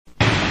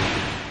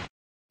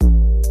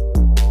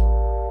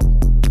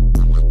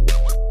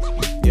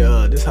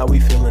boys? How we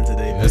feeling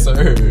today, man? Yes,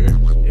 sir.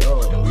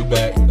 Yo, And we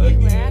back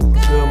again.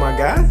 what's good, my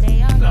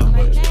guy? Not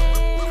much.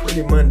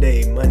 Pretty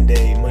Monday.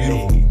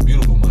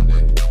 Beautiful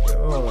Monday.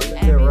 Oh,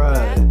 let that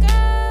ride.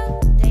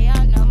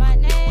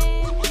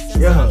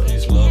 Yeah.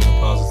 Peace, love, and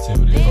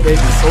positivity. Baby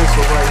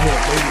Sosa right here.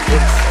 Baby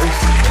X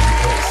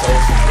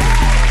Sosa.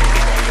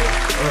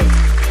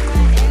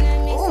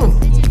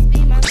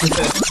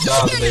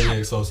 Shout out to Baby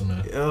X Sosa,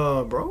 man.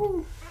 Yeah,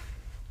 bro.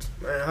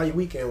 Man, how your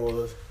weekend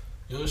was?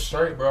 It was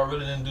straight, bro. I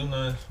really didn't do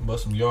nothing but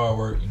some yard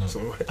work. You know,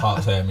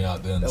 Pops had me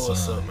out there in the That sun.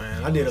 what's up,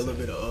 man. I did a little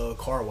bit of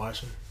car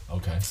washing.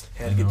 Okay.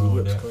 Had to get the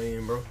whips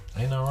clean, bro.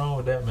 Ain't nothing wrong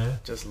with that, man.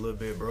 Just a little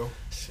bit, bro.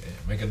 Shit,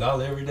 make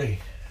 $1 every day.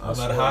 No I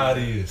matter swear, how it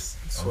man. is.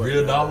 A Swear, real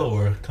man. dollar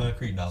or a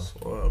concrete dollar.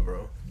 Well,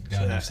 bro.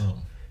 Gotta do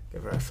something.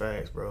 Give right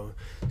facts, bro.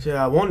 Shit,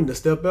 I wanted to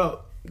step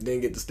out.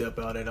 Didn't get to step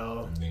out at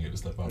all. Didn't get to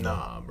step out.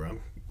 Nah, bro.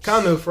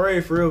 Kind of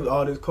afraid for real with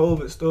all this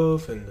COVID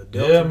stuff and the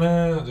Delta. Yeah,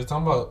 man. They're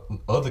talking about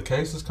other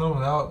cases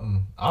coming out,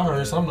 and I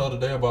heard something the other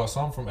day about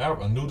something from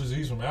Africa, a new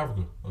disease from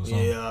Africa or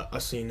something. Yeah, I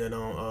seen that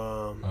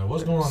on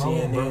What's going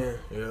CNN, on, bro?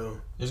 Yeah.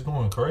 It's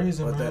going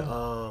crazy, But man.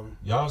 that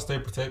Y'all stay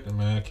protected,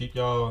 man. Keep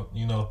y'all,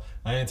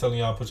 I ain't telling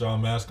y'all put y'all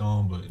mask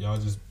on, but y'all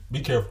just be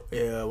careful.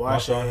 yeah,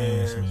 Wash your your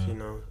hands, hands, man. you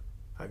know.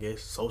 I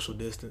guess social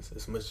distance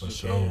as much For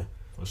as you sure. can.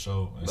 For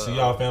sure. And But, see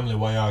y'all family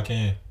while y'all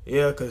can.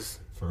 Yeah, because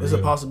For there's a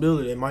real.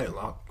 possibility they might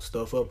lock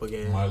stuff up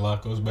again. Might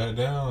lock us back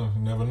down.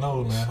 You never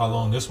know, man, how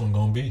long this one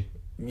gonna be.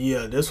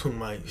 Yeah, this one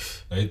might.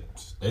 They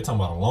talking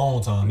about a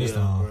long time this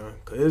time. bro.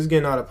 Because it's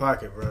getting out of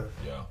pocket, bro.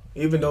 Yeah.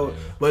 Even though, Yeah.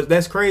 but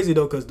that's crazy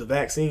though, because the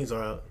vaccines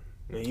are out.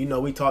 And you know,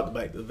 we talked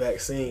about the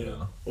vaccine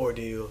Yeah.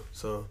 ordeal.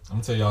 So I'm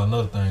gonna tell y'all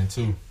another thing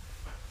too.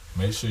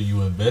 Make sure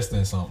you invest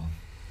in something.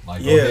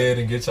 Like Yeah. go ahead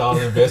and get y'all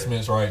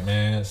investments right,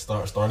 man.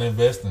 Start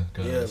investing,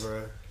 yeah,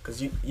 bro.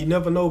 Because you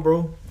never know,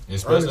 bro.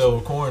 especially Honestly.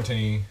 over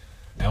quarantine.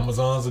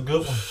 Amazon's a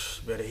good one.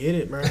 Better hit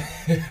it, man.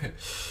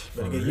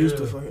 Better get used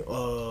to fucking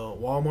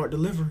Walmart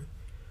delivery.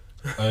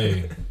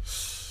 Hey,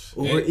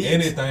 Uber Eats.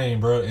 anything,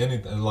 bro.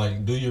 Anything.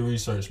 Like do your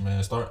research,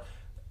 man.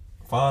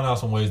 Find out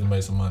some ways to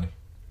make some money.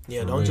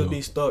 Yeah, For don't real. just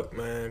be stuck,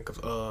 man.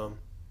 Cause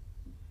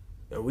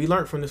and we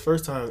learned from this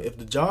first time. If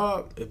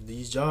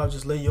these jobs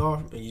just lay you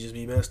off and you just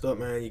be messed up,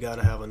 man, you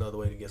gotta have another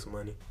way to get some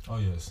money. Oh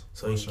yes,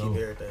 So for you sure. can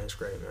keep everything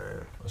straight,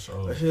 man. For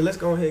sure. But shit, let's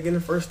go ahead and get in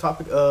the first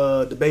topic.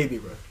 The baby,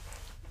 bro.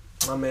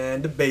 My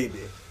man, the baby.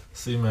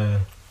 See,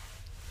 man.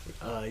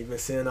 You been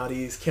seeing all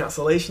these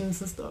cancellations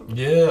and stuff.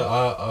 Yeah,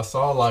 I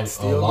saw like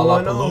Still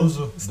going on.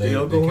 Lollapalooza.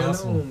 Still They going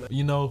canceled.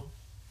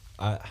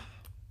 on.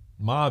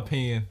 My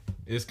opinion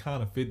is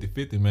kind of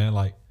 50-50, man.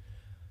 Like,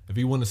 if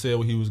he wouldn't have said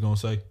what he was gonna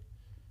say,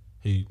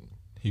 he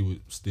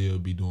would still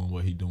be doing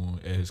what he doing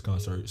at his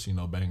concerts.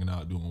 Banging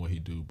out, doing what he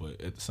do.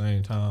 But at the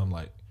same time,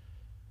 like,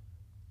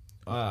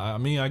 I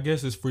mean, I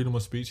guess it's freedom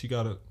of speech. He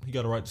got a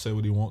right to say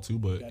what he want to,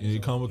 but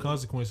it come with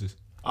consequences.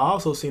 I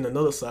also seen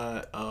another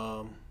side.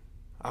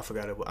 I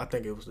forgot it. I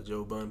think it was the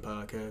Joe Budden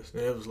podcast,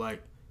 and it was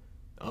like,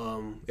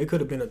 it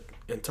could have been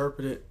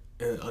interpreted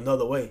in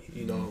another way.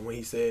 When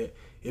he said,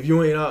 "If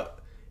you ain't out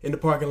in the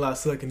parking lot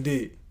sucking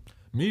dick,"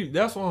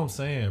 That's what I'm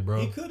saying,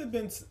 bro. he could have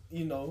been,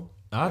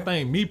 I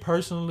think me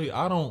personally,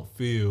 I don't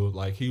feel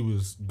like he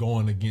was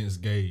going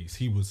against gays.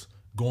 He was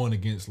going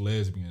against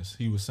lesbians.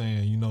 He was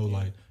saying,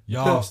 like,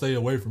 y'all stay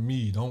away from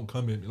me. Don't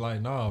come at me.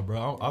 Like, nah,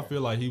 bro. I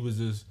feel like he was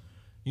just,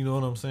 you know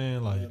what I'm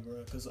saying? Like, yeah,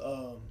 bro. Because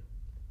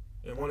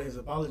in one of his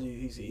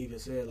apologies, he even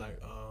said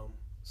like,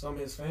 some of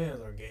his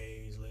fans are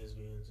gays,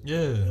 lesbians,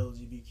 Yeah.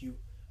 LGBTQ,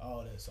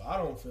 all that. So I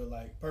don't feel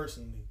like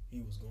personally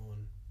he was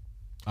going.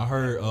 I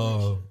heard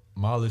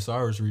Miley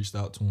Cyrus reached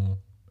out to him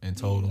and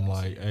told him,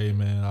 like, hey,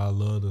 man, I'd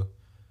love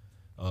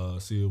to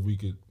see if we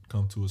could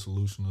come to a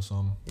solution or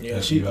something. Yeah,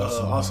 That she we got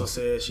something also out.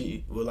 said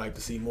she would like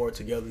to see more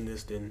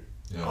togetherness than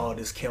Yeah. all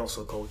this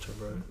cancel culture,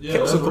 bro. Yeah,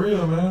 that's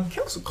real, man.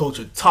 Cancel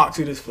culture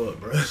toxic as fuck,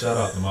 bro. Shout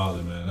out to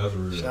Miley, man. That's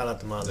real. Shout out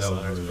to Miley That was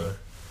Cyrus, real. bro.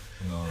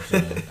 You know what I'm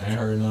saying? I ain't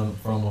heard nothing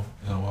from her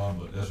in a while,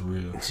 but that's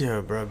real.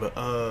 Yeah, bro. But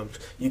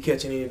you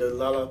catch any of the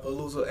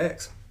Lollapalooza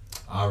acts?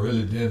 I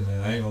really did,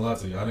 man. I ain't gonna lie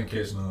to you. I didn't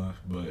catch none,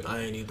 but I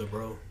ain't either,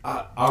 bro.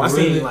 I seen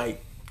really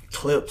like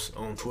clips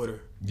on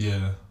Twitter.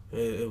 yeah.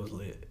 It was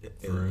lit.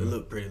 It For real.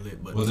 looked pretty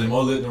lit, but Was it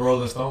more lit than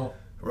Rolling Stone?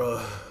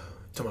 bro,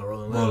 to my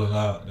Rolling Loud. Rolling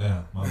Loud,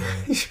 damn, my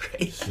bad. He's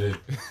crazy. Shit.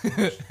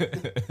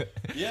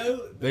 Yeah,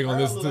 They gonna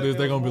listen to this.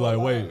 They gonna be like,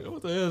 wait,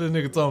 what the hell this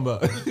nigga talking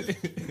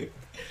about?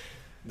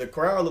 The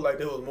crowd looked like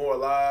they was more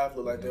alive.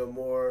 Looked like they were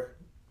more,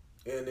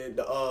 and then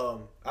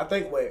I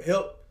think what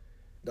helped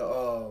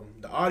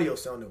the audio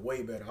sounded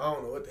way better. I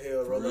don't know what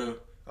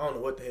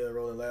the hell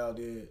Rolling Loud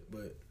did,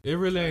 but It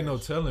really ain't no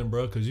telling,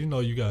 bro, because you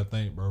gotta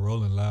think, bro.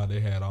 Rolling Loud, they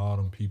had all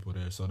them people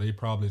there, so they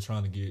probably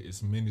trying to get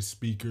as many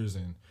speakers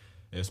and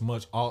as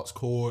much aux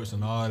cords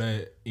and all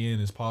that in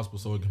as possible,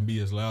 so it can be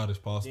as loud as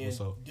possible. then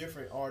So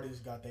different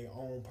artists got their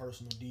own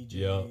personal DJs.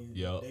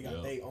 Yeah, they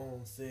got their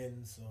own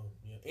settings. So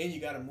yeah, and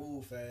you got to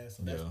move fast.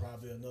 So that's Yeah.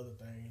 probably another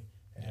thing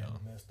that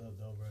had messed up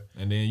though, bro.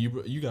 and then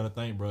you got to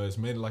think, bro. As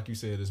many, like you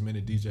said, as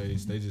many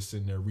DJs, they just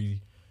sitting there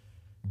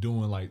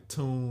doing like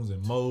tunes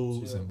and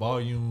modes and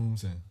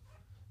volumes and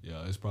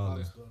Yeah, it's A lot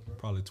probably of stuff, bro.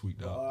 probably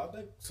tweaked out. I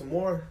think some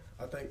more.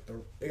 I think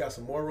they got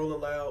some more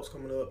Rolling Louds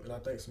coming up, and I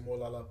think some more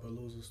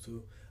Lollapaloozas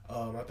too.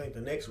 I think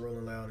the next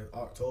Rolling Loud is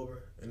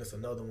October, and it's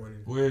another one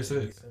in Where is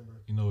it? December.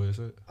 You know where it's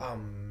at?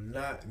 I'm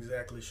not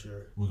exactly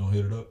sure. We're gonna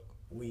hit it up.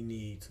 We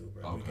need to,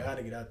 bro. We Okay.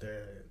 gotta get out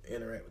there and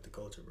interact with the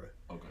culture, bro.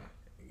 Okay.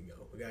 You know,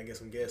 we gotta get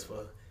some guests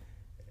for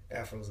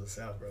Afros of the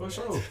South, bro. For We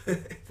sure.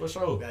 gotta- For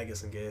sure. We gotta get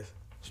some guests.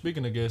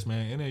 Speaking of guests,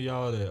 man, any of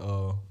y'all that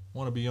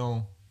want to be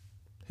on,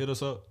 hit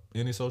us up.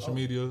 Any social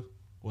media,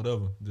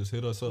 whatever, just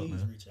hit us up, Please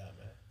man. reach out,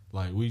 man.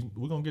 Like we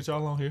gonna get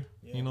y'all on here.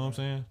 Yeah, You know what I'm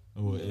saying?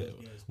 Well, Yes.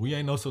 we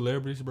ain't no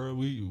celebrities, bro.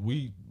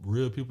 We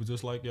real people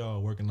just like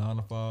y'all, working 9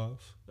 to 5s.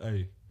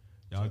 Hey,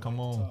 y'all come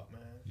on. Talk,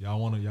 man. Y'all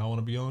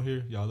wanna be on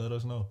here? Y'all let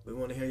us know. We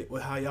want to hear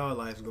how y'all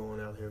life's going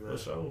out here, man.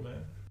 sure,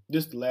 man.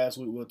 This the last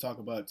week we'll talk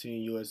about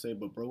Team USA,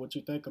 but bro, what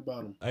you think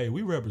about them? Hey,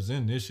 we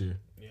represent this year.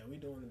 Yeah, we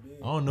doing it big.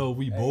 I don't know if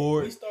we Hey,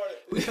 bored.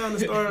 We kind of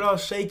started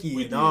off shaky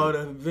We in did. all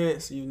the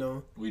events, you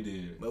know, We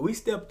did. but we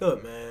stepped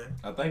up, man.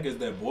 I think it's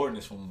that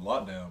boredness from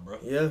lockdown, bro.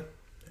 Yeah.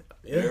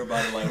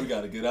 Everybody like we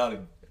gotta get out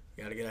and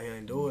Gotta get out here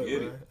and do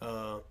Get it,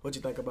 bro. What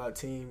you think about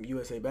Team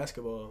USA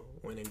basketball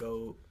winning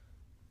gold?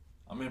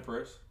 I'm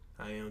impressed.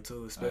 I am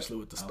too, especially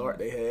with the I'm- start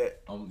they had.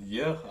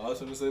 Yeah, I was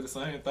gonna say the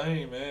same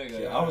thing, man.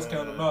 Yeah. I was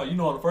counting them out. You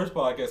know, on the first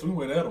podcast, we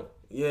went at them.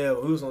 Yeah,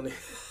 we was on the.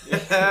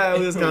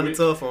 we was kind of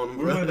tough on them,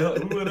 We bro. went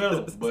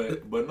at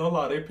them, but no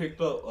lie, they picked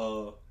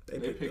up. They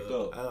picked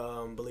up.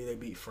 I believe they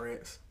beat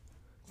France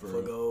For for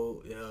real.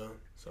 gold. Yeah,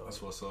 so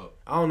That's what's up.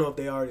 I don't know if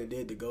they already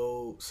did the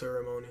gold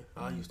ceremony.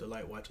 I used to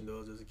like watching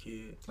those as a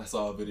kid. I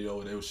saw a video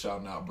where they was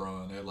shouting out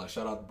Bron. They were like,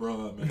 "Shout out to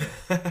Bron, man."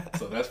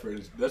 So that's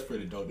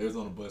pretty dope. They was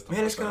on the bus.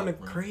 Man, it's Shout out kind to of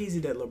Bron. crazy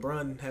that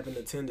LeBron haven't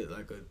attended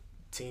like a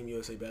Team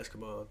USA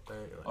basketball thing.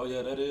 Like, Oh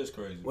yeah, that is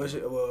crazy.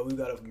 well, we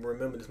gotta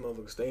remember this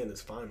motherfucker stay in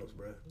this finals,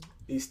 bro.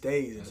 He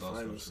stays in That's the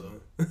also finals,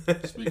 true.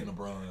 so. Speaking of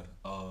Bron,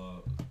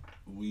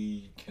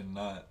 we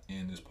cannot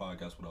end this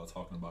podcast without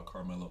talking about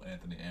Carmelo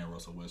Anthony and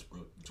Russell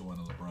Westbrook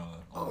joining LeBron.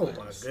 on Oh the my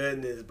Lakers.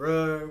 goodness,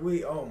 bro.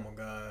 Oh my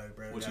god,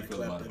 bro. What Gotta you feel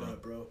clap about that it, bro?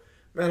 up, bro.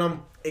 Man,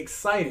 I'm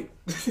excited.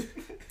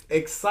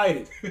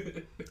 Excited.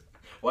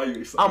 Why you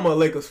excited? I'm a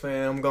Lakers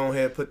fan. I'm going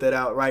ahead and put that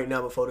out right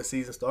now before the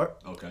season start.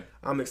 Okay,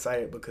 I'm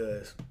excited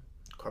because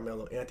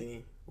Carmelo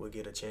Anthony will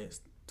get a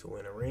chance to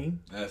win a ring.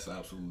 that's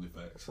absolutely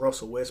facts.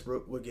 Russell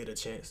Westbrook will get a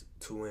chance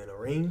to win a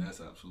ring.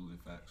 That's absolutely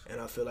facts. And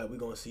I feel like we're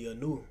going to see a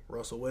new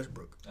Russell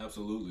Westbrook.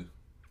 Absolutely,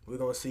 We're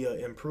going to see an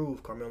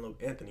improved Carmelo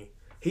Anthony.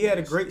 He had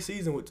a great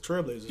season with the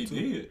Trailblazers, he too.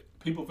 did.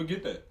 People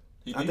forget that.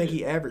 I think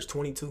he averaged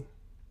 22.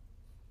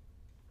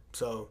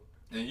 So,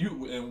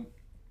 and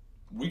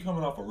we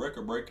coming off a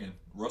record breaking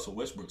Russell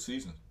Westbrook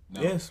season.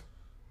 Now, yes,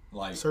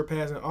 like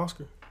surpassing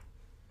Oscar.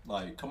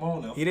 come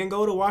on now. He didn't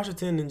go to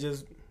Washington and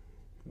just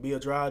be a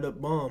dried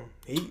up bum.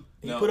 He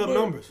Now, put up but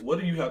numbers. What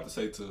do you have to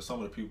say to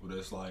some of the people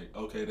that's like,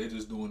 okay, they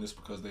just doing this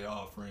because they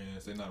all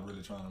friends. They're not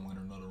really trying to win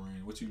another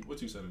ring. What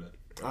you say to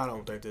that? I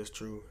don't think that's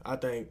true. I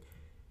think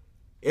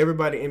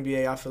everybody in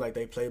NBA, I feel like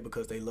they play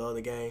because they love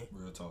the game.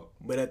 Real talk.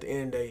 But at the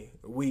end of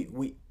the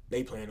day,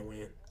 they plan to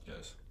win.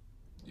 Yes.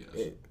 Yes.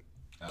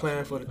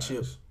 Playing for the Absolutely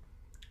chip. facts.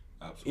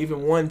 Absolutely.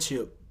 Even one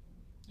chip,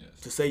 Yes.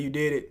 to say you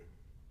did it,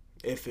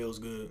 it feels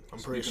good. I'm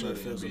pretty Speaking sure it of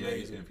the feels NBA,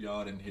 amazing. if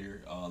y'all didn't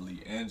hear,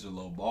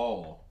 LiAngelo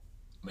Ball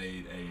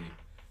made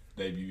a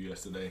debut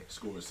yesterday.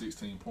 Scored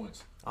 16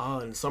 points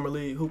In Summer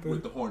League hooping.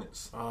 with the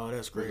Hornets. Oh,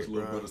 that's With his great,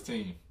 little bro. brother's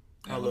team.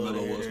 I And love to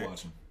LaMelo hear was that.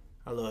 watching.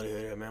 I love to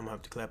hear that, man. I'm going to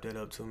have to clap that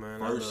up, too,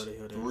 man. I love First to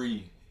hear that.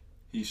 3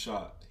 he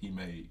shot, he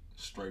made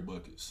straight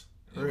buckets.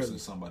 It was Really? in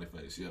somebody's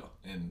face, yeah.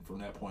 And from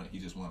that point, he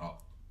just went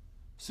off.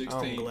 I'm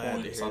 16 glad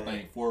to points, hear I that.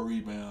 think 4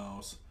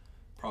 rebounds,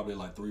 probably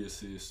like 3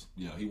 assists.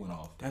 Yeah, he went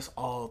off. That's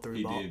all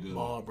three He did good.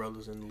 ball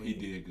brothers in the He league.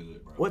 did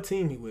good, bro. What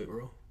team he with,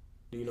 bro?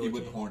 Do you know He what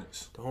with team? the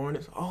Hornets. The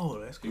Hornets? Oh,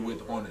 that's He cool. with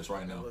the bro. Hornets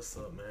right now. What's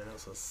up, man?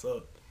 That's what's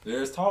up.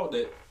 There's talk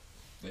that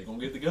they gonna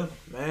get together.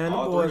 Man, the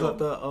All boys three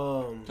out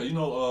of there, So you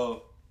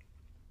know,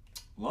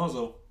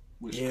 Lonzo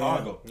with yeah,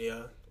 Chicago,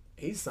 yeah.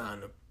 He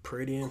signed a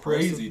pretty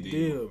impressive Crazy deal,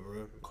 deal.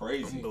 bro.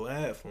 crazy. I'm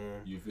glad for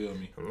him. You feel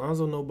me?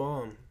 Lonzo no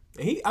bomb.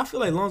 And I feel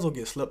like Lonzo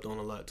gets slept on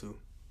a lot too.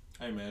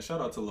 Hey man, shout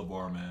out to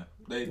LeVar, man.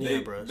 They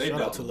Bro. they Shout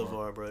got out to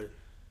LeVar, bro.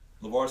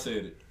 LeVar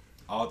said it.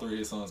 All 3 of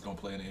his sons gonna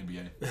play in the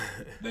NBA.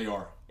 They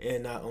are.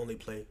 And not only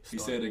play. He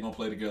start. said they're gonna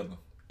play together.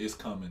 It's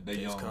coming. They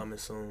it's young. coming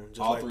soon. Just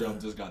All like 3 the, of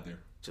them just got there.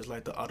 just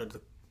like the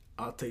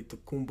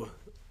Antetokounmpo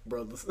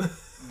brothers.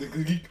 The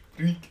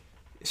Greek.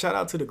 Shout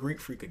out to the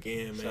Greek Freak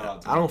again, man. Shout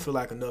out to I don't him. feel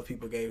like enough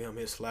people gave him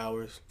his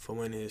flowers for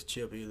winning his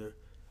chip either.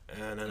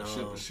 And then,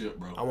 Ship,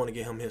 bro. I want to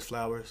give him his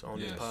flowers on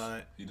Yes, this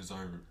pod. he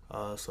deserved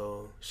it.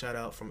 So shout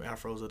out from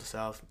Afros of the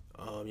South,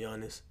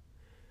 Giannis.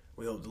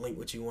 We hope to link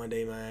with you one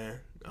day, man.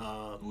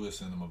 We'll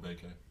send him a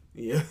vacay.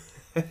 Yeah.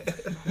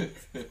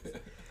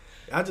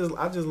 I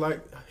just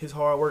like his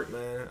hard work,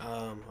 man.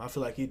 I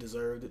feel like he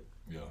deserved it.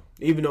 Yeah.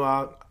 Even though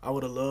I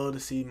would have loved to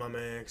see my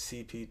man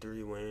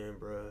CP3 win,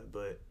 bro.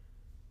 But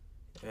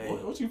hey,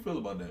 What you feel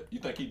about that? You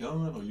think he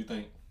done, or you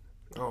think?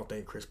 I don't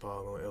think Chris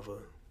Paul gonna ever You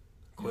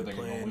quit think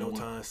he playing gonna no win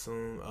one? time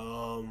soon.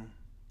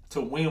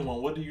 To win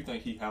one, what do you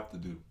think he have to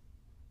do?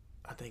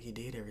 I think he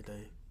did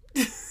everything.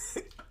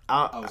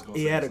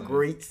 He had a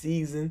great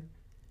season.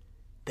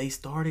 They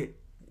started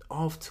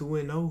off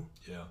 2-0.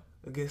 Yeah.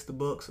 Against the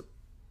Bucks.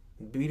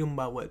 Beat them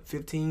by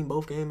 15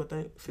 both games, I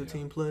think.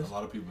 15 plus. A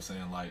lot of people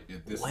saying like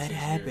if this what was his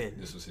happened? Year,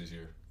 this was his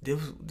year.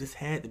 This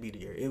had to be the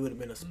year. It would have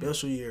been a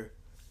special year.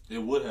 It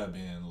would have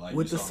been like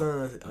with the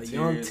Suns, a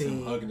young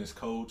team, hugging his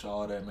coach,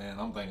 all that, man.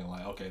 I'm thinking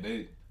like,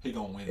 okay, he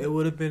gonna win. It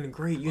would have been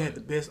great. You had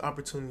the best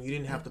opportunity. You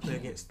didn't have to play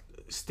against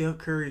Steph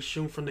Curry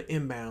shooting from the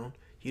inbound.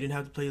 You didn't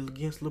have to play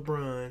against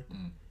LeBron.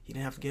 You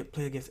didn't have to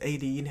play against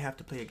AD. You didn't have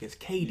to play against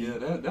KD.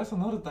 Yeah, that's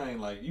another thing.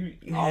 Like you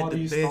all had the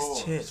these best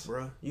stars. chance,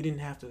 bro. You didn't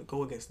have to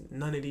go against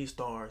none of these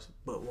stars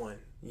but one,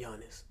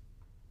 Giannis.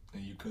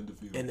 And you couldn't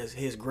defeat him. And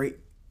his great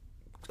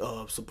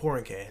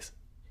supporting cast.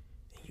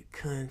 And you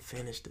couldn't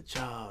finish the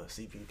job,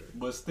 CP3.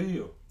 But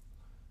still,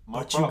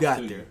 but you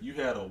got there. You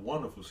had a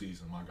wonderful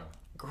season, my God.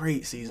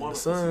 Great season.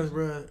 Wonderful the Suns,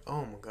 bro.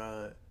 Oh my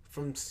God.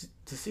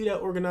 To see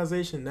that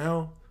organization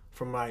now,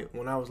 from like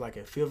when I was like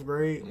in 5th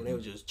grade, when they were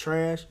just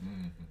trash.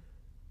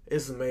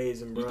 It's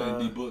amazing, bro. You think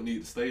D-Book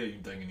need to stay, or you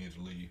think he needs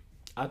to leave?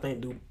 I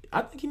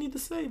think he need to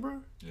stay,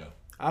 bro. Yeah.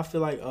 I feel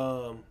like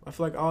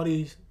all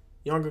these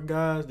younger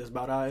guys that's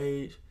about our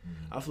age,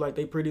 I feel like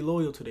they pretty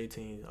loyal to their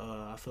team.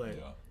 I feel like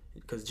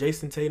because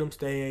Jason Tatum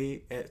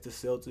stayed at the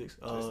Celtics.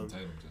 Jason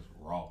Tatum just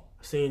raw.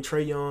 Seeing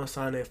Trae Young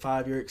sign that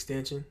 5-year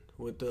extension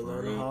with the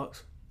Atlanta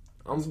Hawks.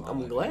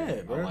 I'm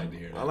glad, bro. I like to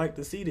hear that. I like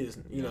to see this.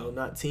 You know,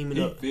 not teaming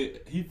up.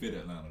 He fit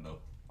Atlanta though.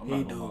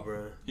 He do,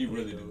 bro. He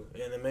really do.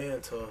 And the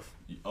man tough.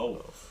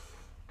 Oh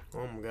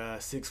my God,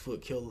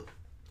 6-foot killer.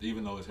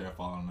 Even though his hair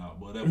falling out,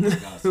 but that boy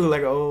got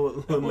like an old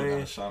little man.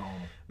 Got a shot on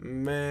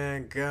him.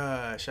 Man,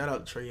 God, shout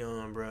out to Trae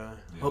Young, bro.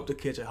 Yeah. Hope to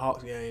catch a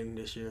Hawks game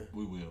this year.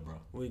 We will,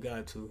 bro. We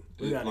got to.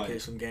 We got to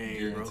catch some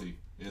games, bro.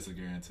 It's a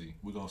guarantee.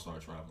 We're gonna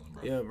start traveling,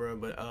 bro. Yeah, bro.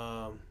 But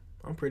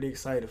I'm pretty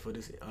excited for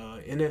this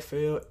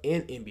NFL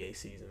and NBA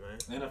season,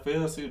 man.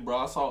 NFL season, bro.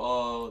 I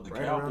saw the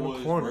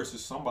Cowboys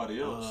versus somebody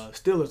else.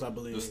 Steelers, I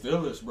believe. The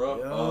Steelers,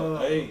 bro.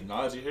 Hey,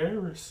 Najee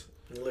Harris.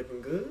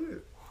 Looking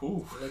good.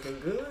 Ooh. Looking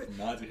good.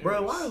 Najee Harris.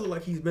 Bro, why does it look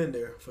like he's been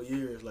there for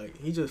years? Like,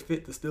 he just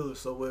fit the Steelers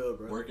so well,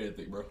 bro. Work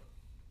ethic, bro.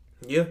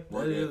 Yeah,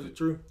 that is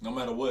true. No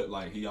matter what,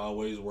 like, he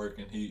always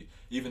working.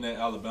 Even at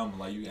Alabama,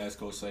 like, you ask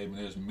Coach Saban,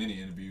 there's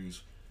many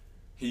interviews.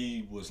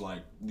 He was,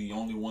 like, the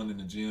only one in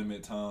the gym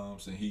at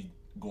times, and he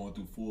going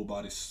through full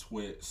body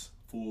sweats,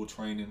 full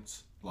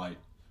trainings, like,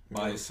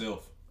 by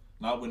himself.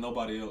 Not with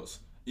nobody else.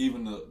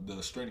 Even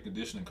the strength and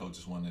conditioning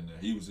coaches weren't in there.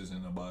 He was just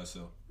in there by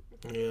himself.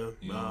 Yeah.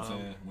 You know what I'm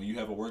saying? When you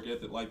have a work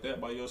ethic like that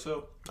by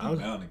yourself, you're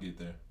bound to get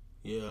there.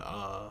 Yeah.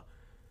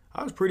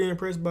 I was pretty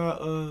impressed by,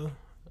 I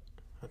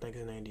think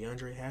his name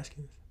DeAndre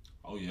Haskins.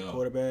 Oh, yeah.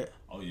 Quarterback.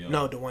 Oh, yeah.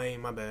 No, Dwayne,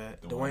 my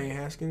bad. Dwayne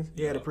Haskins.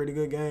 He had a pretty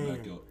good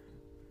game.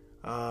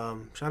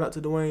 Shout out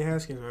to Dwayne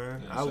Haskins,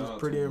 man. Yeah, I was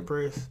pretty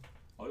impressed.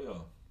 Oh, yeah.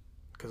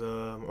 Because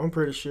I'm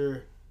pretty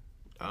sure,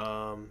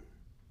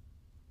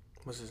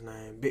 what's his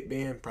name? Big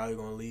Ben probably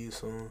going to leave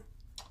soon.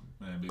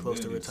 Man, Big close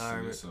Ben to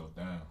retirement.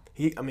 Down.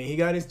 He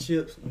got his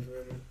chips. You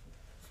feel me?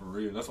 For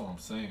real, that's what I'm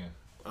saying.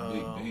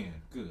 Big Ben,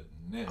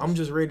 goodness. I'm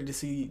just ready to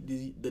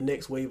see the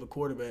next wave of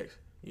quarterbacks.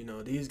 You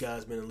know, these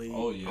guys been in the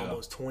league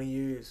almost 20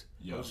 years.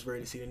 Yeah. I'm just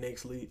ready to see the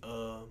next league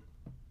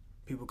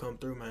people come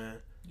through, man.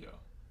 Yeah.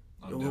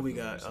 What we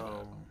got?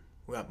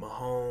 We got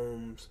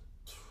Mahomes.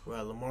 We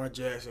got Lamar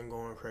Jackson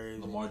going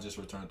crazy. Lamar just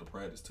returned to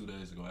practice 2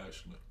 days ago,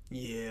 actually.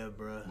 Yeah,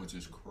 bro. Which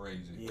is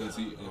crazy. Because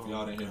if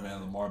y'all didn't hear,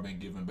 man, Lamar been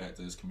giving back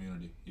to his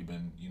community. He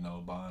been,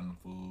 buying them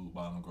food,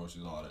 buying them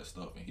groceries, all that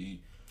stuff. And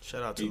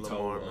shout out to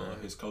Lamar, told man.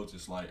 His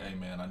coaches, like, hey,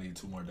 man, I need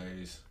 2 more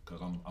days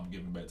because I'm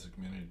giving back to the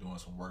community, doing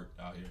some work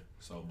out here.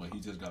 So, but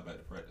he just got back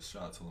to practice.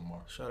 Shout out to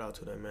Lamar. Shout out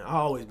to that, man. I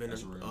always been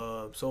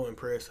so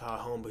impressed how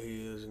humble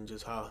he is and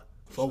just how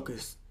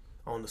focused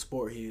on the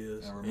sport he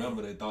is. And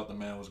remember, they thought the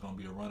man was going to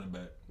be a running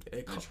back.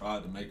 They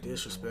tried to make him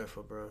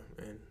disrespectful, bro.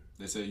 And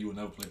they said you would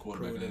never play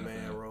quarterback in the NFL.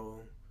 Man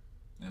role.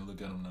 And look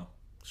at him now.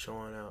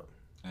 Showing out.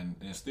 And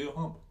still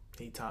humble.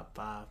 He top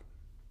 5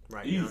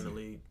 now in the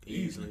league.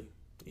 Easily,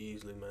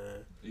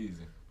 man.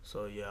 Easy.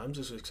 So, yeah, I'm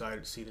just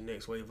excited to see the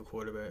next wave of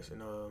quarterbacks.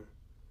 And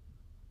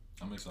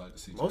I'm excited to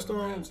see most of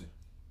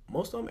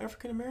them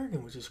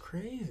African-American, which is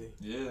crazy.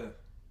 Yeah.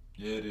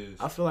 Yeah, it is.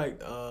 I feel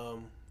like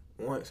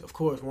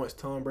once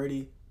Tom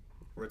Brady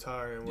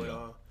retire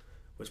and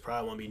which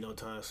probably won't be no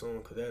time soon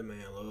because that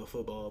man love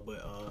football.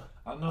 But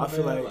I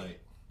feel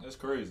like that's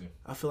crazy.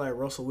 I feel like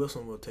Russell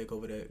Wilson will take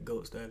over that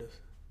GOAT status.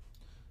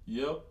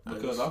 Yep,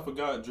 because I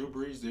forgot Drew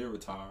Brees did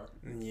retire.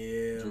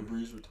 Yeah. Drew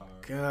Brees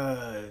retired.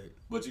 God.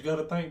 But you got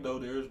to think, though,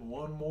 there's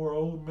one more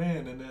old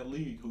man in that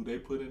league who they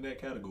put in that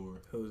category.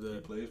 Who's that? He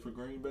plays for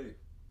Green Bay.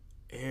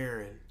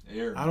 Aaron.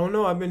 I don't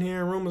know. I've been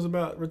hearing rumors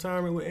about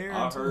retirement with Aaron.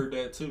 I heard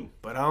that, too.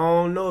 But I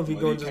don't know if he's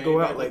going to just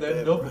go out like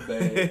that.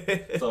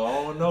 Bag, so I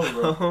don't know,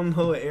 bro. I don't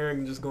know if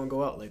Aaron just going to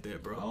go out like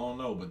that, bro. I don't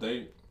know, but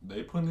they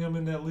putting him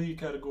in that league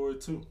category,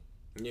 too.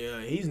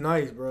 Yeah, he's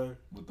nice, bro.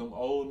 With them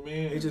old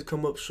men. They just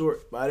come up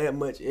short by that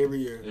much every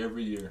year.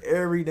 Every year.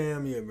 Every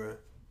damn year, bro.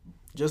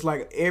 Just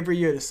like every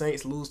year the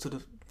Saints lose to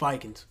the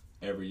Vikings.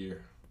 Every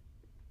year.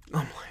 I'm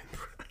like,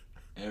 bro.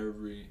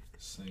 Every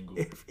single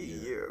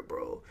year,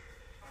 bro.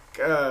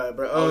 God,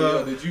 bro. Oh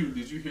yeah,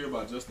 did you hear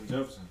about Justin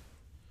Jefferson?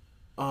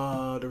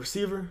 The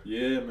receiver.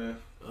 Yeah, man.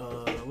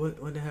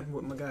 What happened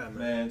with my guy, man?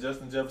 Man,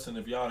 Justin Jefferson.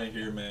 If y'all didn't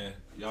hear, man,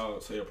 y'all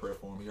say a prayer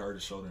for him. He hurt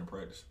his shoulder in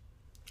practice.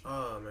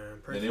 Oh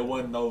man, and it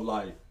wasn't no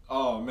like,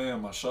 oh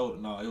man, my shoulder.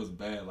 No, it was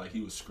bad. Like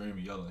he was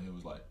screaming, yelling. It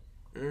was like,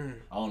 I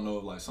don't know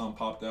if like something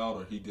popped out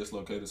or he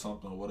dislocated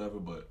something or whatever.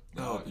 But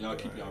y'all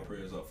keep y'all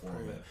prayers up for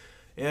him, man.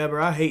 Yeah,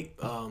 bro. I hate.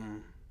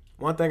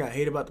 One thing I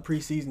hate about the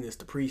preseason is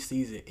the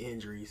preseason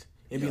injuries.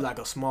 It'd be like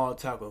a small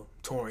tackle,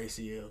 torn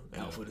ACL,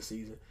 out for the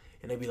season,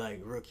 and they'd be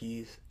like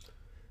rookies.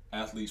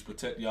 Athletes,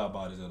 protect y'all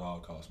bodies at all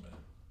costs, man.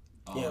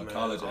 Man.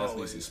 College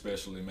athletes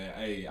especially, man.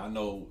 Hey, I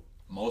know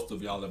most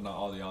of y'all, if not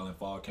all of y'all, in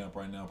fall camp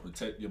right now.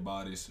 Protect your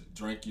bodies.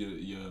 Drink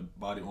your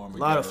body armor. A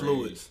lot of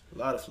fluids.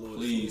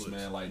 Please,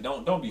 man. Like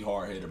don't be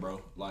hard headed,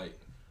 bro. Like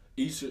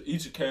eat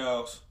your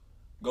calves.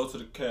 Go to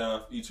the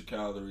calf, eat your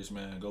calories,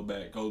 man. Go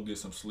back, go get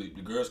some sleep.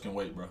 The girls can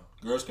wait, bro.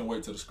 Girls can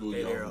wait till the school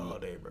year over. They there all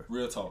day, bro.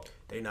 Real talk.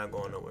 They not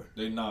going nowhere.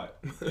 They not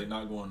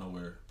going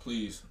nowhere.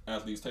 Please,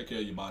 athletes, take care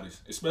of your bodies.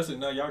 Especially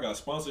now y'all got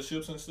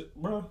sponsorships and shit,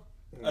 bro.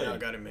 Y'all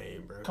got it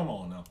made, bro. Come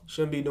on now.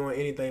 Shouldn't be doing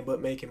anything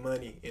but making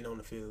money and on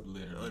the field.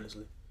 Literally.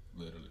 Honestly.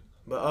 Literally.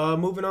 But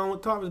moving on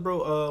with topics,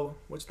 bro.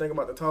 What you think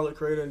about the Tyler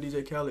Creator and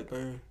DJ Khaled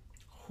thing?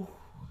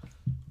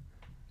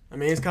 I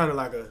mean, it's kind of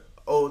like a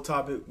old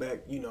topic back,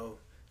 you know.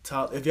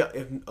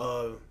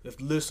 If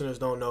listeners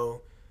don't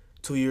know,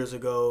 2 years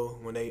ago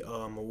when they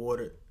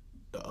awarded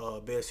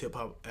the best hip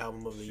hop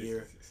album of the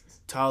year,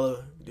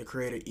 Tyler, the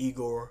Creator,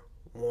 Igor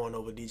won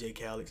over DJ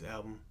Khaled's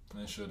album.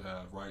 And should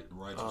have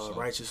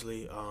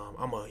righteously.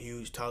 I'm a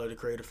huge Tyler, the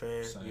Creator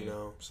fan. Same, you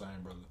know,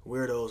 same brother.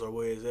 Weirdos are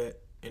where it's at,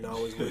 and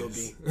always will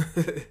be.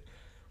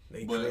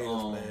 They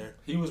creators, man.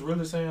 He was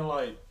really saying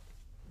like,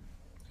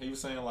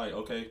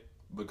 okay,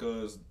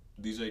 because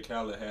DJ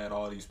Khaled had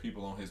all these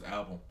people on his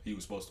album, he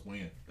was supposed to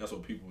win. That's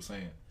what people were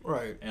saying.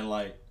 Right. And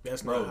like,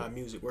 that's not how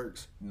music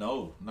works.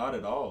 No, not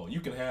at all. You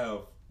can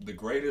have the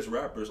greatest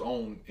rappers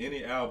on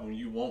any album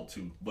you want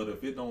to, but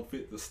if it don't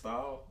fit the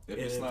style,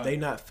 if they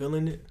not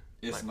feeling it,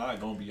 it's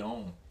not gonna be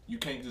on. You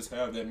can't just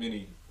have that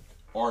many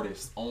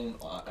artists on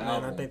an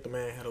album. I think the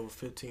man had over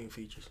 15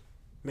 features,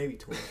 maybe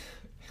 20.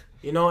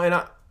 You know, and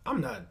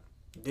I'm not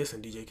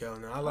dissing DJ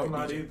Khaled now. I like I'm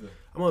not DJ. either.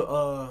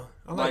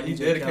 I like he DJ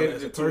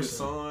dedicated it to his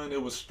son.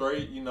 It was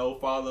straight, you know,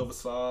 father of a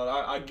son.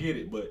 I get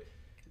it, but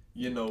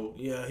you know,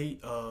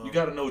 you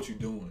got to know what you're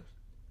doing.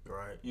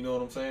 Right. You know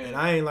what I'm saying? And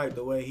I ain't like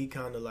the way he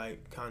kind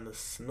of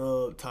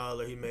snubbed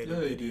Tyler. He made a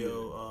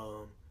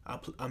video.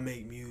 I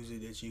make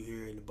music that you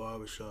hear in the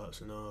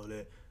barbershops and all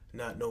that.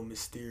 Not no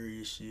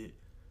mysterious shit.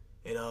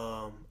 And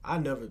I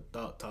never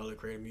thought Tyler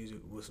Creator music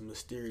was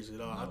mysterious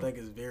at all. No. I think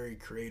it's very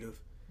creative.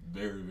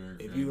 Very, very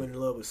creative. If you in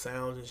love with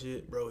sounds and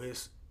shit, bro,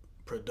 his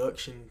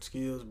production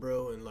skills,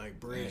 bro, and like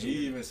bridging. And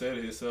he even said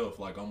it himself,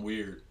 like, I'm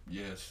weird.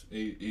 Yes.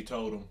 He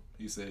told him.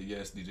 He said,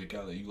 yes, DJ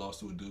Khaled, you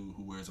lost to a dude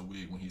who wears a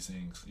wig when he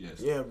sings.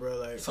 Yes. Yeah, bro.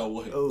 Like, so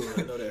what? Oh,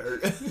 I know that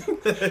hurt.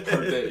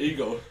 Hurt that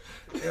ego.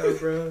 Yeah,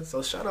 bro.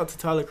 So shout out to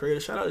Tyler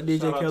Creator. Shout out to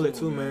DJ Khaled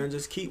too, man.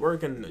 Just keep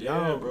working,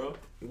 y'all, bro.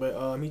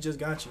 But he just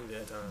got you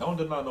that time. Don't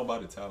deny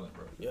nobody talent,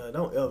 bro. Yeah,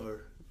 don't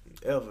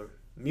ever.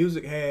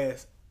 Music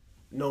has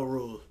no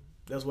rules.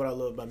 That's what I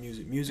love about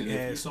music. Music and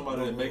has if you're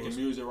somebody that's making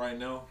music right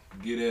now,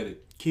 get at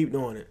it. Keep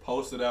doing it.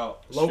 Post it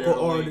out.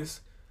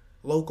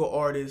 Local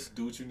artists.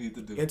 Do what you need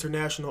to do.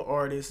 International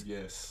artists.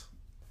 Yes.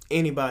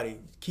 Anybody.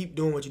 Keep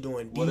doing what you're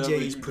doing. Whatever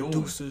DJs,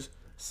 producers.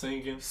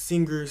 Singing.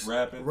 Singers.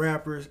 Rapping.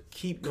 Rappers.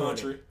 Keep doing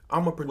country. it.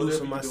 I'm a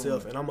producer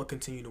myself, and I'm going to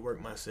continue to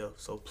work myself.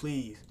 So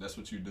please. That's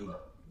what you do.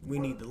 We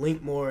need to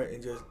link more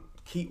and just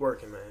keep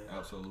working, man.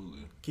 Absolutely.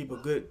 Keep a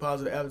good,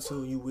 positive attitude,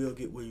 and you will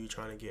get where you're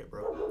trying to get,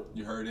 bro.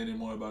 You heard any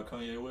more about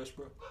Kanye West,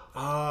 bro?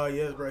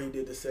 Yes, bro. He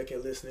did the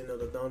second listening of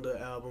the Thunder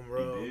album,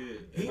 bro. He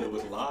did. And it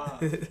was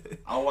live.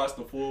 I watched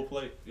the full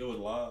play. It was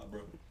live,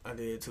 bro. I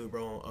did too,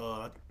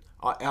 bro.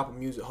 Apple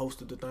Music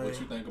hosted the thing. What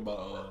you think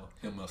about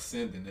him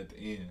ascending at the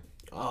end?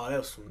 Oh,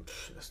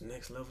 that's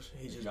next level shit.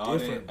 He just y'all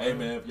different. Hey,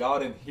 man, if y'all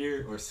didn't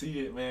hear or see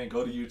it, man,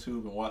 go to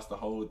YouTube and watch the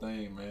whole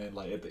thing, man.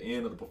 Like, at the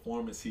end of the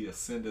performance, he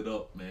ascended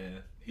up,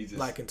 man. He just...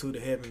 Like into the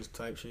heavens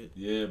type shit.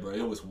 Yeah, bro.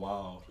 It was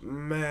wild.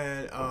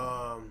 Man,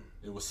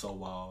 it was so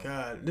wild.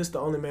 God, this the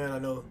only man I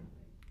know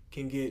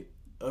can get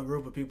a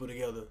group of people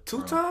together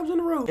 2 times in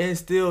a row and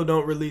still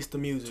don't release the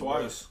music.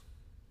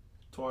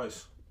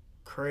 Twice.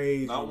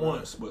 Crazy. Not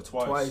once, but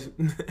twice.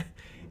 And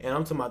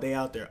I'm talking about they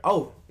out there.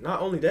 Oh,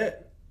 not only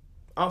that.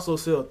 Also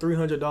sell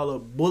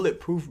 $300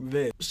 bulletproof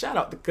vest. Shout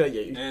out to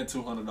Kanye. And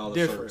 $200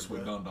 shirts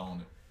with Gunda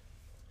on it.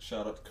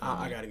 Shout out to Kanye.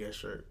 I gotta get a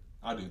shirt.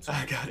 I do too.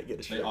 I gotta get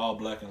a shirt. They all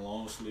black and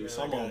long sleeve. Man,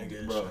 Some I of gotta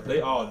get them, a bro, shirt.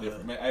 they all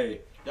different, man.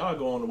 Hey, y'all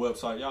go on the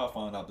website, y'all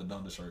find out the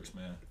Dunder shirts,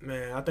 man.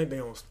 Man, I think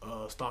they on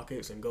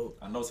StockX and GOAT.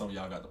 I know some of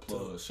y'all got the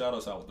plugs. Shout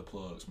us out with the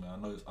plugs, man.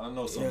 I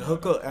know some. Yeah, of y'all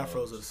hook got up the Afros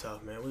plugs. of the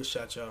South, man. We'll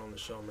shout y'all on the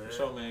show, man.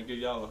 Show, man, give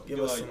Give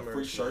us us like some a free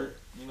merch, shirt,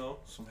 you know,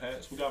 some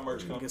hats. We got merch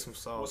We can coming. get some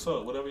sauce. What's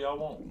up? Whatever y'all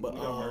want. But we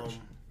got merch.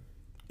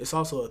 it's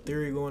also a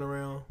theory going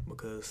around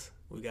because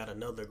we got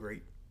another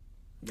great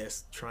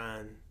that's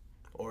trying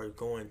or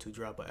going to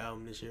drop an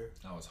album this year.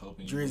 I was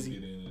hoping you Drizzy.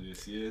 would get into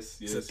this. Yes.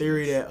 It's a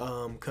theory that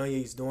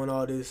Kanye's doing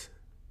all this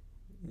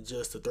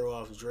just to throw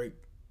off Drake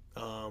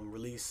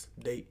release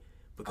date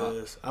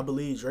because I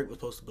believe Drake was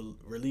supposed to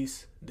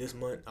release this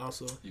month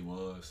also, He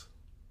was.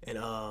 and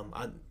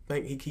I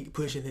think he keep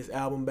pushing his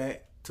album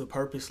back to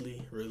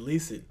purposely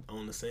release it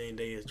on the same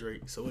day as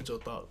Drake. So what's your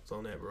thoughts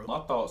on that, bro?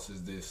 My thoughts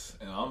is this,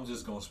 and I'm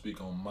just gonna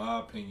speak on my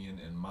opinion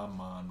and my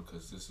mind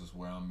because this is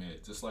where I'm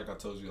at. Just like I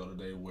told you the other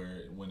day,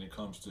 where when it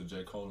comes to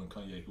J. Cole and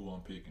Kanye, who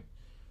I'm picking,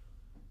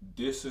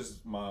 this is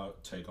my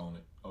take on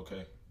it.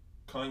 Okay,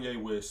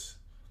 Kanye West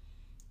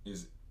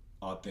is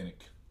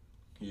authentic.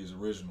 He is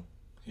original.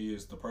 He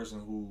is the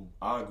person who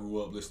I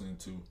grew up listening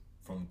to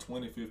from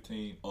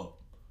 2015 up.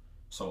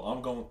 So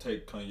I'm gonna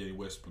take Kanye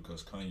West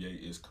because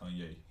Kanye is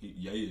Kanye.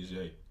 Ye is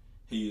Ye.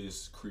 He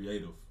is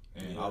creative,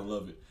 and I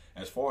love it.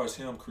 As far as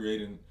him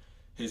creating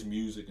his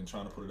music and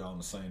trying to put it out on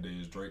the same day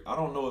as Drake, I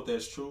don't know if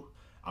that's true.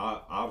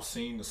 I've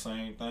seen the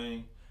same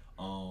thing.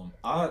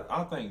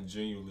 I think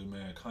genuinely,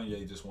 man,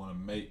 Kanye just want to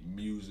make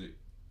music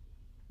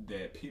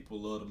that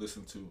people love to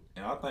listen to,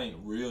 and I think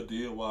real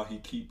deal why he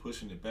keep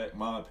pushing it back.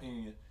 My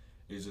opinion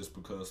is just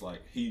because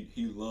like he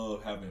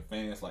love having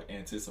fans like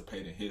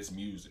anticipating his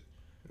music.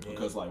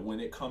 Because like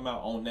when it come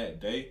out on that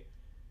day,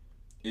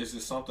 it's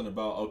just something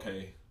about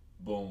okay,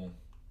 boom,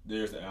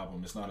 there's the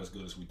album. It's not as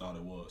good as we thought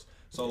it was.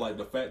 So like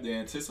the fact the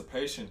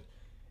anticipation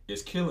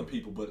is killing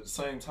people, but at the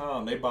same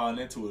time they buying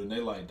into it and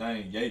they like,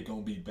 dang, Ye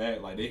gonna be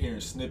back. Like they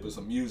hearing snippets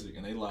of music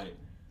and they like,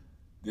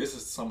 this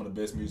is some of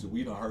the best music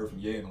we done heard from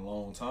Ye in a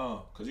long time.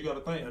 Cause you got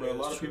to think, bro. A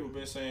lot of people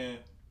been saying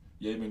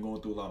Ye been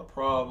going through a lot of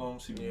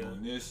problems. He been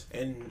doing this,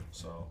 and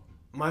so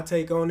my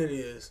take on it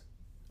is,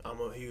 I'm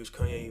a huge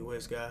Kanye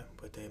West guy,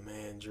 but that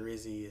man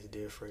Drizzy is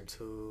different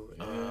too.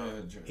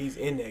 He's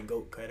in that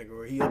GOAT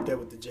category. He up there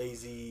with the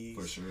Jay-Z's,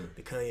 for sure,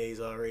 the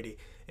Kanye's already.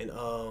 And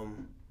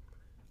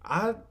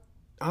I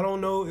don't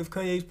know if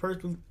Kanye's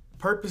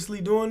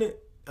purposely doing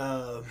it.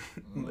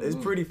 It's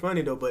pretty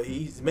funny though, but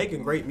he's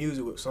making great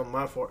music with some of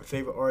my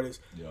favorite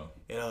artists. Yeah.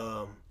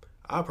 And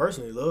I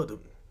personally love to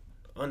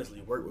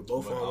honestly work with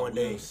both of them one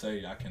day. I will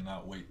say I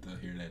cannot wait to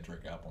hear that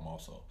Drake album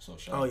also. So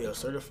shout Oh out yeah, to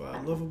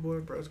Certified Lover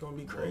Boy, bro, it's gonna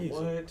be crazy.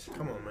 What?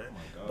 Come on, man.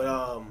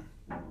 Oh my God.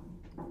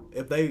 But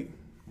if they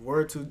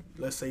were to,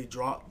 let's say,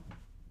 drop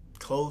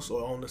close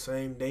or on the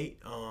same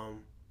date,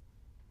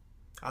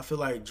 I feel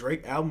like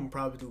Drake album would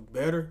probably do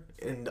better,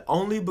 and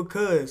only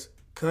because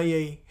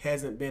Kanye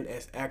hasn't been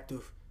as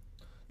active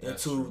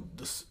into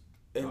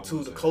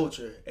the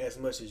culture as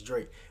much as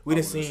Drake. We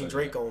done seen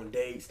Drake on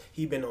dates.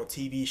 He been on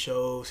TV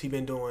shows. He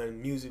been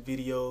doing music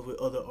videos with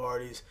other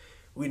artists.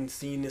 We done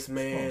seen this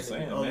man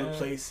in other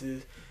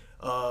places.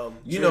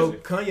 You know,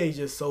 Kanye's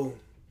just so,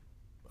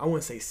 I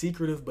wouldn't say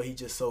secretive, but he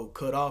just so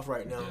cut off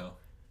right now.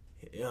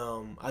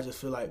 Yeah. I just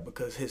feel like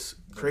because his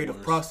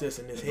creative process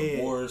in his head.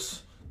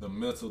 Divorce, the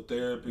mental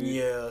therapy.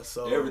 Yeah,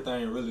 so.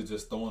 Everything really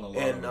just throwing a lot.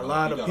 And a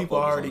lot of people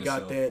already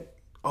got that.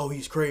 Oh,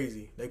 he's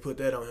crazy. They put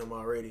that on him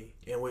already.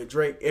 And with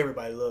Drake,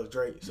 everybody loves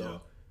Drake.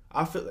 So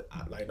I feel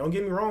like, don't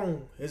get me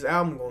wrong, his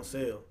album gonna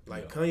sell.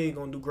 Like Kanye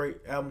gonna do great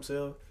album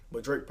sales,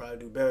 but Drake probably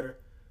do better,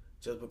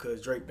 just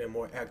because Drake been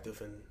more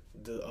active in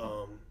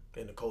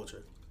the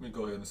culture. Let me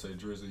go ahead and say,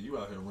 Drizzy, you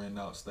out here renting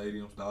out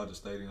stadiums, Dodger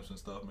stadiums and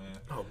stuff, man.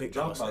 Oh, big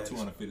drop about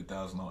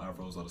 $250,000 on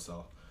Afros of the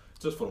South.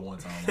 Just for the one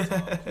time,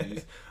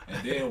 please.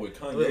 And then with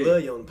Kanye, I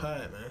love you on the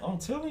pod, man. I'm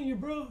telling you,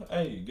 bro.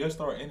 Hey, guest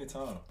star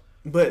anytime.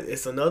 But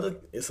it's another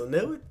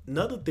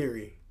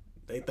theory.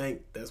 They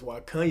think that's why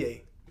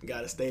Kanye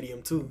got a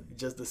stadium too,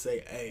 just to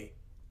say, hey,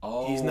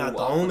 he's not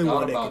the only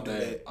one that can do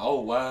that.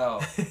 Oh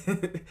wow,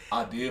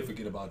 I did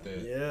forget about that.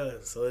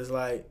 Yeah, so it's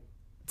like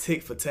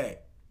tick for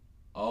tack.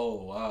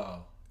 Oh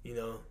wow, you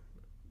know,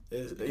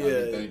 it's,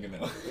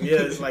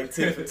 it's like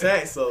tick for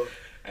tack. So.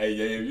 Hey,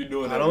 yeah, if you're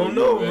doing that, I don't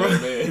know, bro.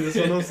 That's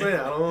what I'm saying.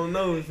 I don't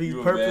know if he's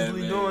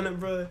purposely doing it,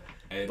 bro.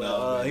 Hey,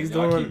 but he's keep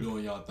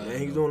doing y'all thing. Yeah,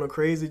 he's doing a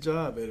crazy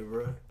job at it,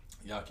 bro.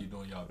 Y'all keep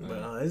doing y'all thing.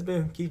 But it's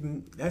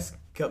been that's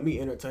kept me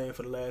entertained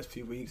for the last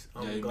few weeks.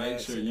 I'm glad make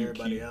sure seeing you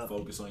everybody keep out.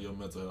 focus on your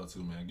mental health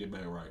too, man. Get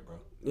back right, bro.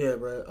 Yeah,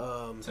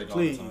 bro.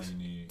 Please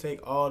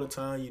take all the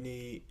time you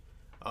need.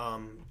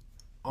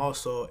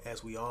 Also,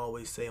 as we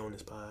always say on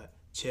this pod,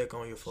 check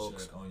on your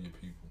folks. Check on your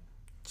people.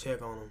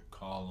 Check on them.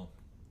 Call them.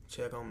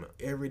 Check on them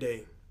every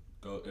day.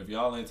 Go if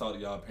y'all ain't talked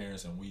to y'all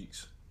parents in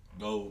weeks.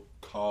 Go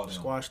call them.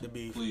 Squash the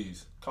beef.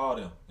 Please call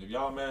them. If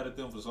y'all mad at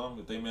them for something,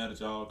 if they mad at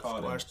y'all, call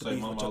Squash them. The Say,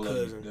 beef Mama, with I your love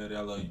cousin. you. Daddy, I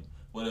love you.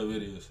 Whatever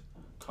it is,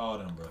 call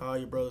them, bro. Call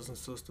your brothers and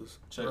sisters.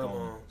 Check on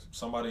them.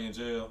 Somebody in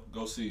jail,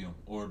 go see them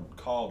or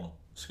call them.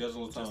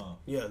 Schedule a time.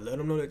 Yeah, let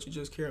them know that you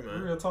just care,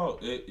 man. Real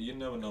talk. You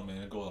never know,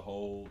 man. It go a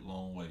whole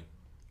long way.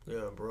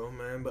 Yeah, bro,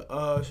 man. But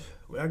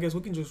I guess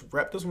we can just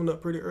wrap this one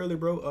up pretty early,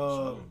 bro.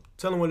 Sure.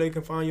 Tell them where they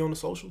can find you on the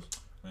socials.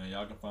 Man,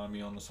 y'all can find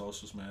me on the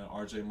socials, man.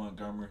 RJ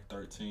Montgomery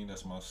 13.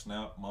 That's my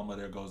Snap. Mama,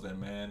 there goes that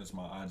man. It's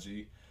my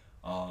IG.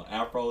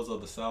 Afros of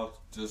the South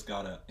just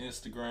got an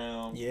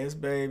Instagram, Yes,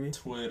 baby.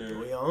 Twitter,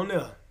 We on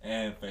there.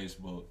 and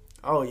Facebook.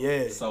 Oh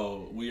yeah.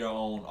 So we are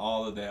on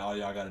all of that. All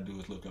y'all got to do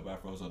is look up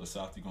Afros of the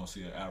South. You're going to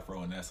see an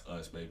Afro, and that's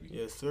us, baby.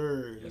 Yes,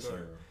 sir. Yes,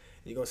 sir.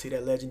 You're gonna see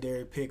that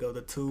legendary pic of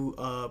the two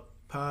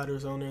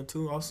potters on there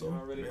too. Also, You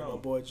already know. my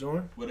boy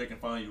Jordan. Where they can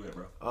find you at,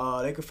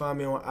 bro? They can find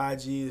me on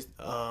IG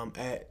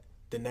at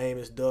the name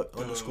is Duck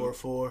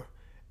 _4.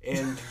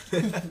 And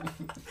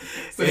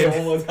Say it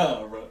one more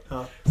time, bro.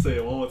 Huh? Say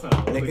it one more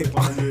time. They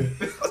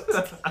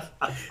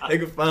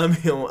can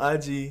find me on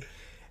IG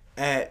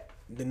at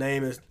the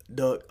name is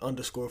Duck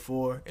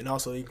 _4, and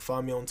also you can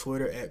find me on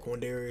Twitter at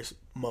Quandarius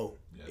Mo.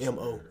 Yes,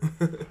 M-O.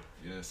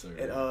 Yes, sir.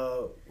 And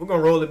we're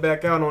gonna roll it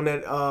back out on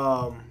that.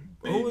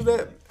 Who was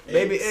that?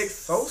 Baby X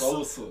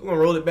Sosa. We're gonna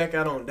roll it back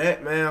out on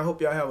that, man. I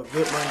hope y'all have a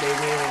good Monday. We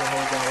ain't gonna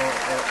hold y'all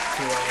up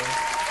too long.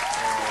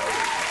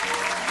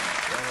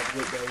 Y'all have a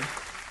good day.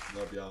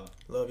 Love y'all.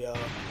 Love y'all.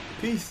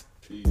 Peace.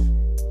 Peace.